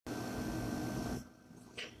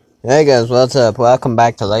Hey guys, what's up? Welcome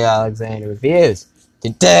back to Lego Alexander Reviews.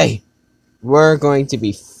 Today, we're going to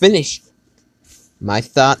be finished my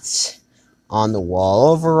thoughts on the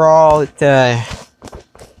wall. Overall, it's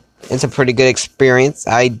a pretty good experience.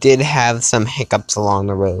 I did have some hiccups along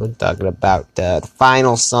the road, talking about the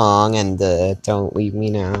final song and Don't Leave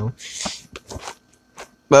Me Now.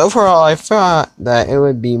 But overall, I thought that it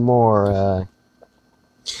would be more,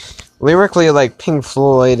 lyrically like Pink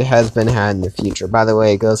Floyd has been had in the future. By the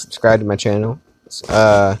way, go subscribe to my channel.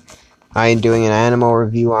 I am doing an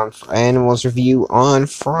animals review on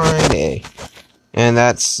Friday, and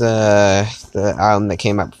that's the album that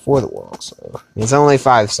came out before the wall. So it's only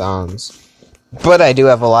 5 songs, but I do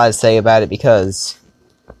have a lot to say about it because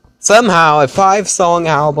somehow a 5-song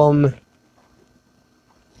album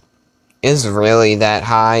is really that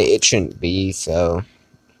high. It shouldn't be. So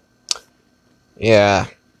yeah.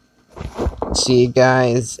 See you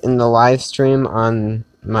guys in the live stream on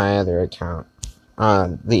my other account,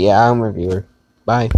 the album reviewer. Bye.